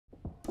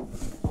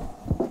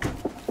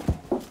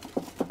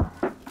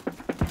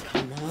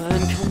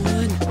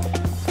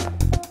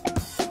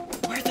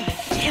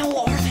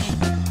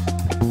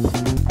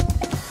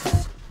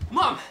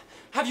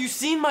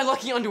seen my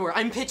lucky underwear.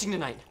 I'm pitching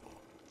tonight.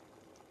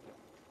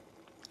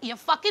 You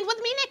fucking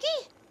with me,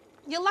 Nikki?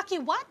 You lucky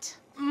what?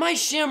 My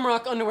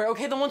shamrock underwear,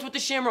 okay? The ones with the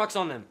shamrocks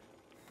on them.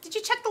 Did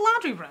you check the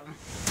laundry room?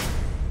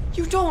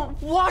 You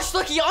don't wash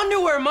lucky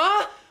underwear,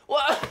 Ma!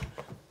 What?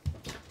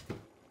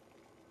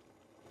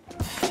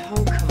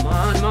 Oh, come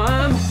on,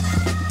 Mom.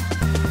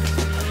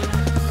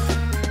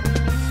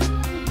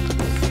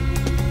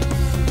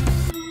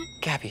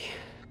 Gabby.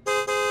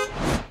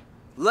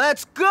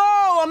 Let's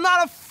go! I'm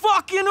not a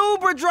fucking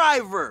Uber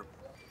driver!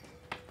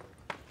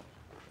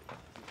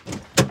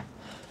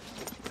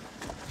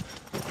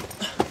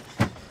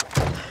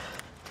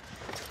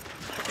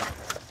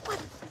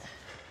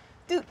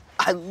 Dude,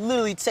 I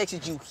literally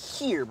texted you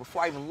here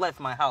before I even left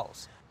my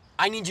house.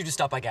 I need you to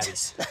stop by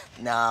Gabby's.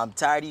 Nah, I'm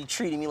tired of you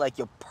treating me like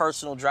your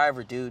personal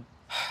driver, dude.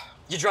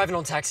 You're driving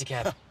on taxi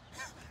cab.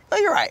 No,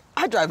 you're right.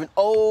 I drive an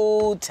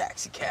old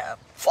taxi cab.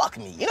 Fuck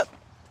me, yep.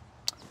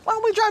 Why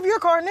don't we drive your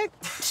car, Nick?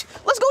 Let's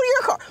go to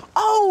your car.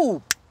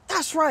 Oh,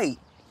 that's right.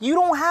 You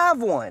don't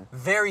have one.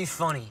 Very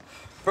funny.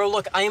 Bro,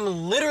 look, I am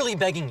literally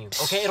begging you,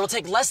 okay? It'll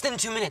take less than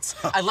 2 minutes.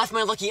 I left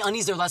my lucky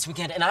undies there last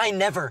weekend, and I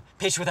never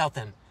pitched without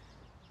them.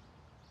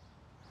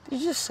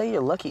 Did you just say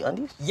your lucky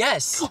undies?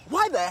 Yes.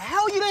 Why the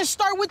hell you didn't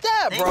start with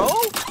that, bro?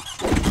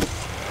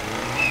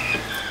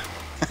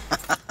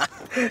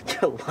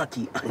 Your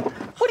lucky undies.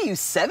 What are you,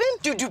 7?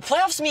 Dude, do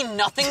playoffs mean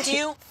nothing to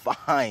you?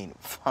 Fine,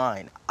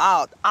 fine.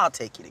 I'll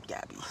take you to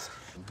Gabby's.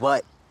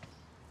 But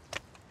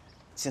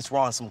since we're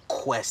on some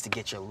quest to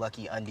get your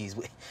lucky undies,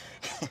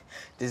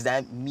 does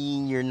that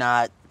mean you're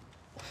not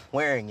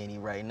wearing any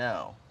right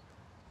now?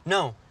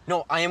 No,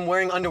 I am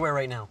wearing underwear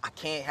right now. I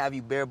can't have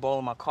you bare ball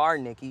in my car,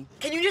 Nikki.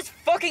 Can you just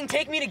fucking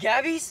take me to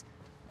Gabby's?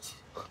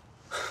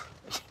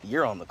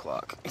 You're on the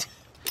clock.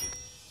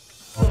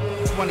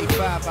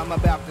 25, I'm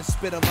about to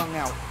spit a lung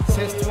out.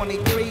 Since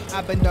 23,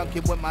 I've been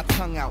dunking with my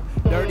tongue out.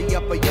 Dirty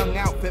up a young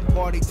outfit,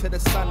 party to the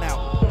sun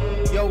out.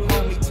 Yo,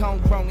 homie, tone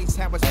cronies,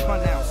 how it's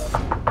pronounced.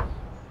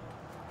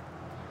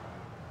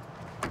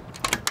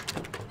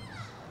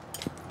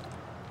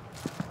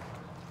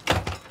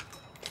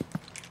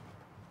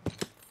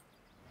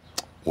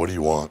 What do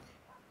you want?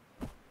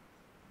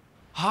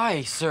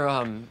 Hi, sir,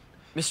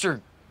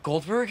 Mr.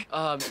 Goldberg?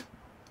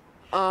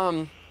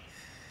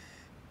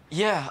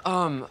 Yeah,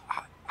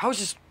 I was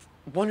just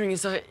wondering,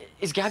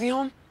 is Gabby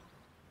home?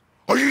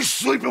 Are you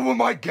sleeping with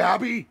my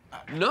Gabby?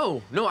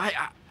 No,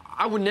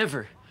 I would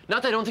never.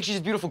 Not that I don't think she's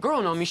a beautiful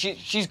girl, no, I mean,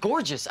 she's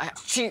gorgeous.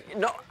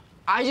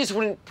 I just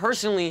wouldn't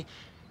personally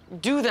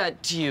do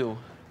that to you.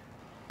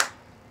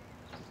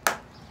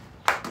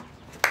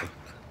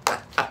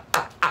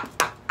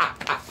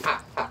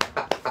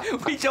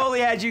 We totally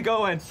had you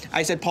going.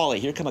 I said, Paulie,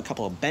 here come a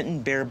couple of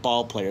Benton Bear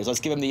ball players. Let's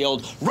give them the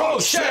old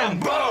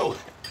Rochambeau.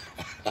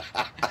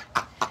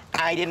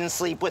 I didn't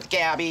sleep with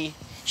Gabby.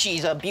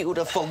 She's a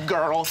beautiful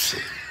girl.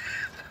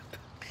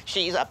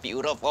 She's a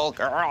beautiful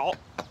girl.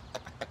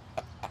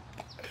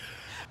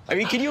 I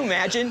mean, can you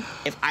imagine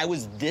if I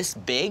was this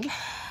big?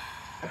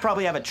 I'd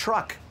probably have a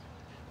truck.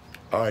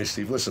 All right,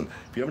 Steve, listen.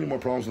 If you have any more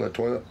problems with that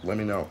toilet, let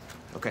me know.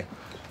 Okay.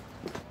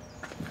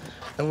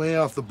 And lay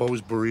off the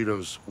Bo's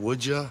burritos,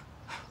 would ya?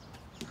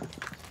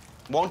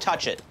 Won't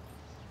touch it.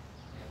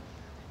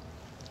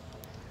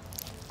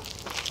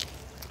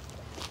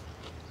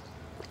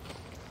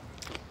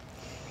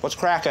 What's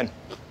cracking?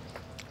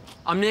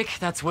 I'm Nick,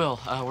 that's Will.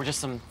 We're just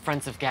some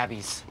friends of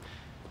Gabby's.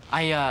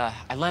 I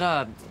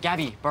let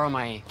Gabby borrow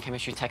my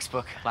chemistry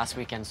textbook last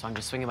weekend, so I'm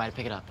just swinging by to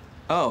pick it up.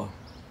 Oh,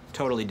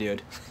 totally,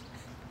 dude.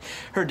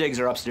 Her digs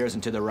are upstairs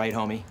and to the right,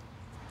 homie.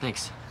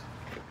 Thanks.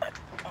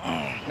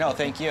 No,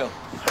 thank you.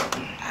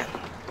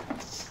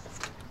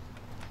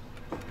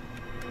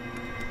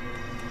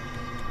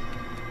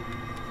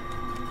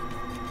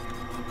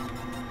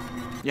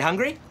 You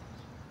hungry?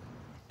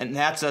 And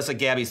that's us at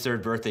Gabby's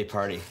 3rd birthday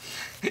party,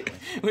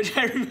 which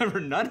I remember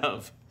none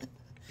of.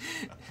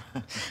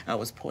 I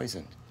was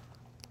poisoned.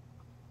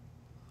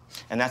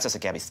 And that's us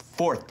at Gabby's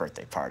 4th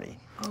birthday party.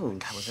 Oh,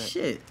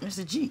 shit.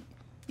 Mr. G,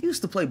 you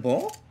used to play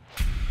ball?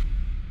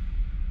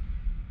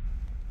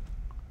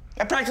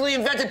 I practically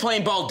invented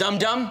playing ball,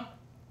 dum-dum.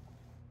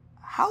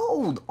 How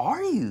old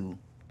are you?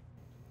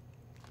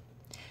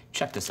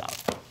 Check this out.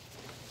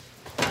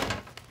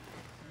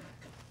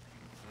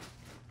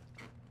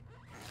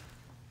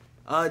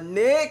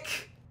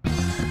 Nick?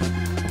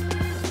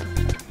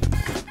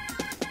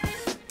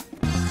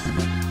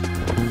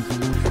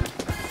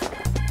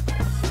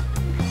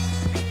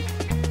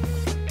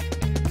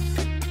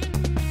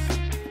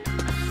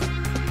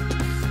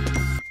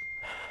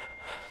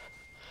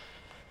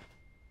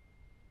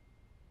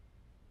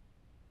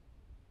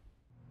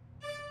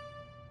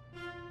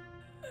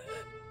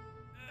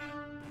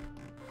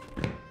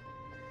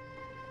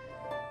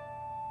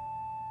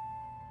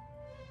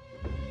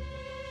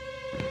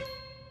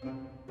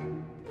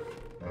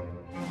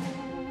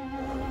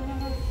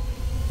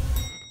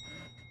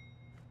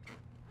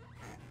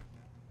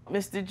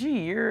 Mr. G,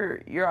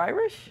 you're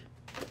Irish?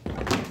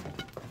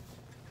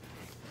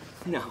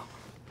 No.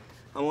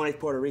 I'm 1/8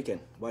 Puerto Rican.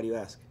 Why do you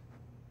ask?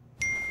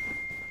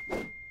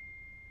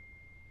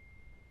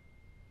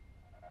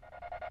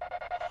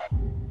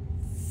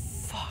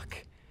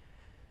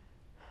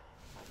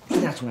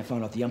 when I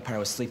found out the umpire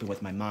was sleeping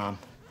with my mom.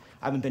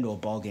 I haven't been to a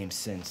ball game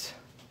since.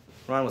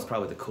 Ron was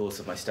probably the coolest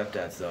of my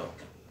stepdads, though.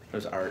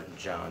 There's Art and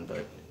John,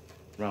 but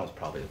Ron was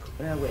probably the coolest.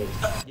 Yeah, wait.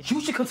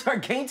 You should come to our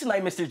game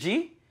tonight, Mr.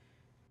 G.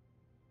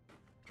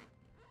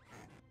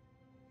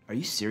 Are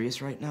you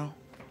serious right now?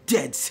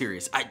 Dead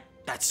serious.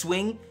 That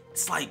swing,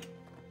 it's like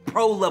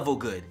pro level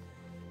good.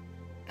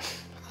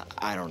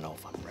 I don't know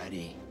if I'm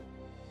ready.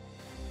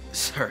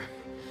 Sir,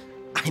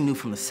 I knew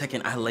from the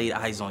second I laid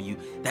eyes on you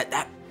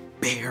that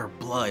bear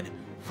blood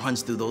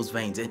runs through those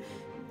veins. And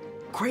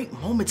great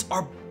moments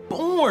are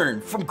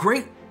born from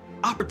great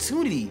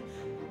opportunity.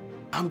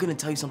 I'm gonna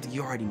tell you something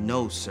you already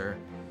know, sir.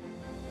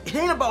 It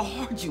ain't about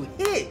how hard you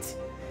hit.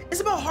 It's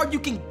about how hard you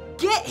can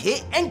get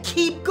hit and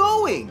keep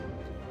going.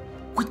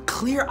 With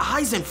clear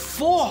eyes and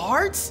full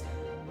hearts,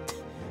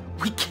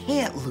 we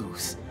can't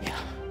lose. Yeah.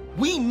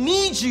 We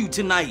need you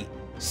tonight,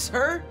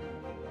 sir.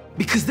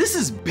 Because this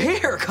is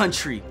bear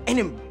country. And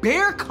in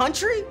bear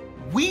country,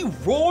 we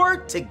roar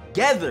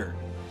together.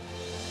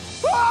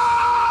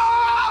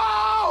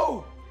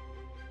 Whoa!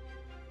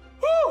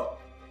 Woo!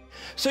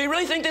 So you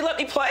really think they let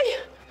me play?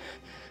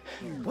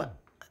 What?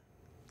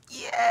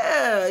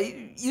 Yeah,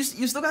 you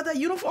still got that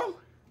uniform?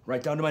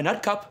 Right down to my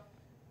nut cup.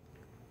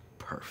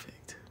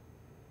 Perfect.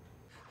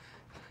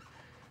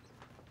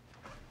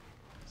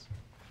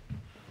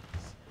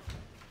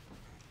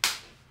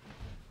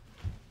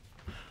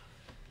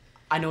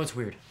 I know it's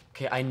weird,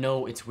 okay? I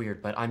know it's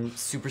weird, but I'm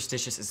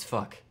superstitious as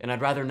fuck. And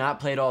I'd rather not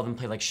play at all than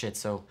play like shit,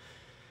 so...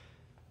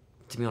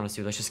 To be honest,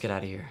 dude, let's just get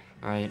out of here,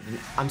 all right? And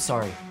I'm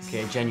sorry,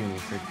 okay, genuinely,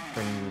 for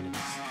bringing you into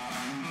this.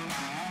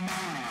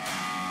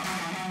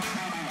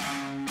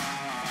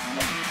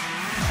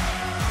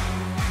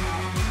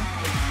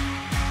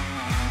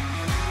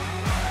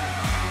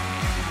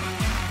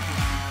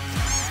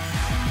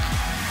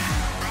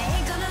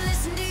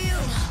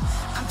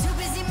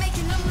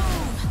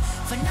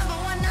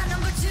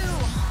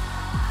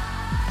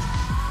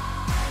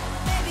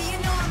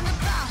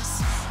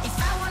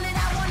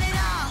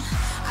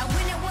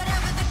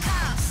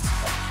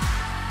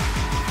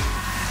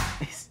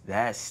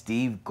 That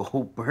Steve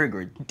Goldberg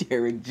or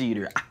Derek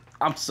Jeter?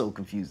 I'm so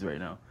confused right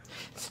now.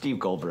 Steve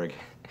Goldberg.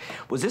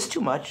 Was this too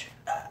much?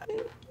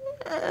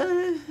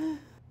 Damn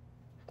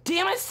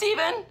it,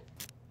 Steven!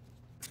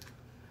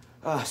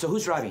 So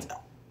who's driving?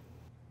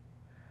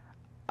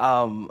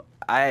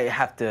 I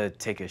have to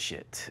take a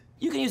shit.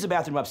 You can use the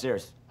bathroom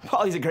upstairs.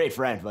 Paulie's a great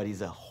friend, but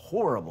he's a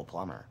horrible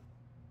plumber.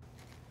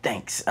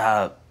 Thanks.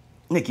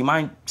 Nick, you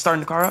mind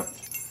starting the car up?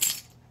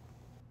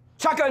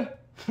 Shotgun!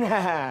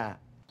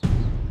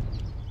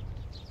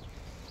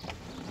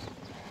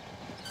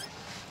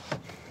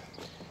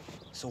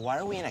 So why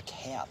are we in a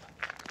cab?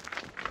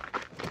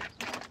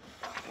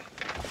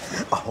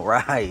 All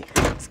right,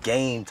 it's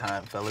game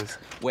time, fellas.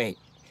 Wait,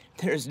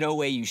 there's no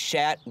way you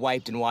shat,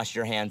 wiped, and washed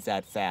your hands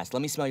that fast.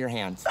 Let me smell your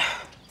hands.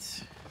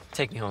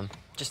 Take me home.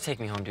 Just take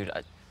me home, dude.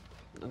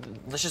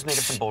 Let's just make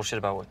up some bullshit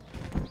about what...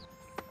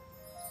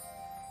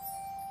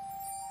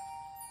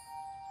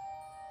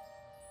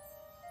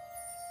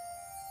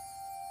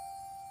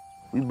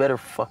 We better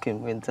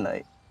fucking win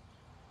tonight.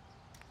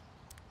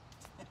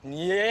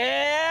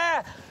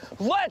 Yeah!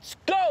 Let's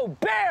go,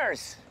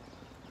 Bears!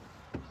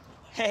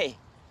 Hey,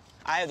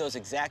 I have those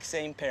exact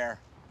same pair.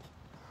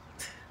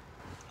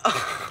 In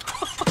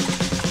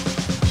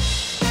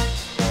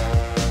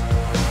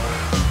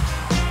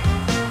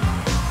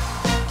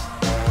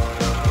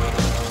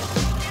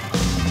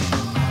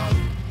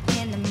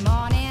the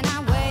morning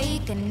I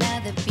wake,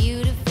 another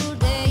beautiful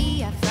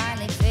day. I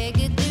finally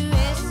figured the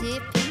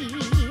recipe.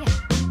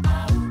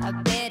 A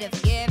bit of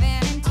giving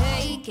and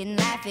taking.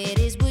 Life, it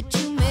is what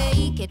you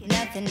make it.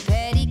 Nothing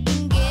petty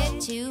can get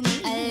to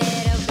me. A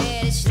little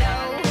bit of slow,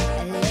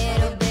 a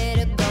little bit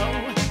of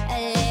go,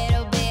 a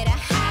little bit of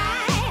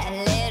high,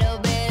 a little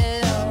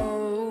bit of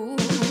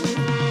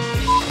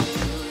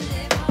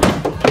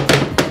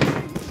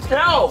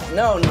low.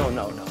 No.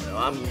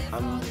 I'm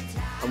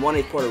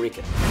 1/8 Puerto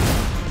Rican.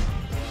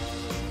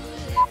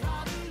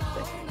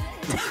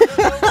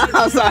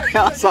 I'm sorry.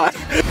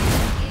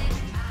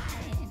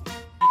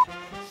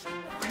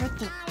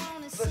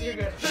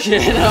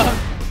 Shit up.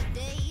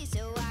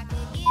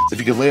 If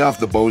you could lay off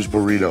the Bo's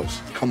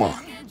burritos, come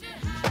on.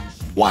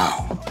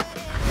 Wow.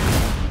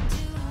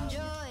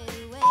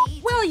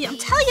 William,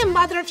 tell your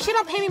mother if she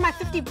don't pay me my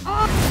 50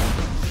 bucks.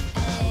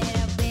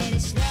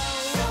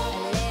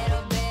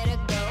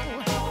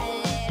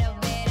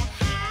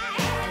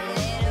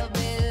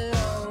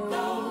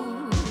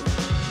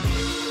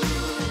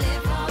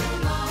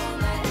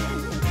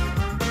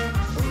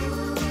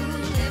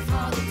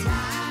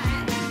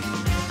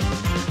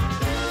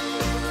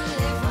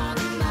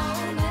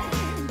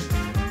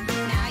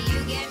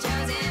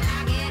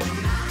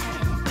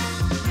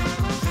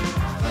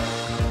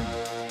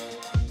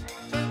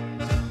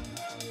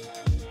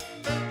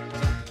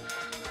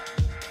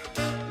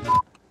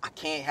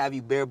 Can't have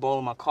you bare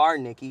balling my car,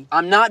 Nikki.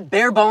 I'm not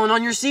bare balling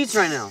on your seats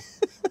right now.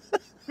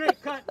 Great,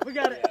 cut. We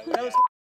got it. That was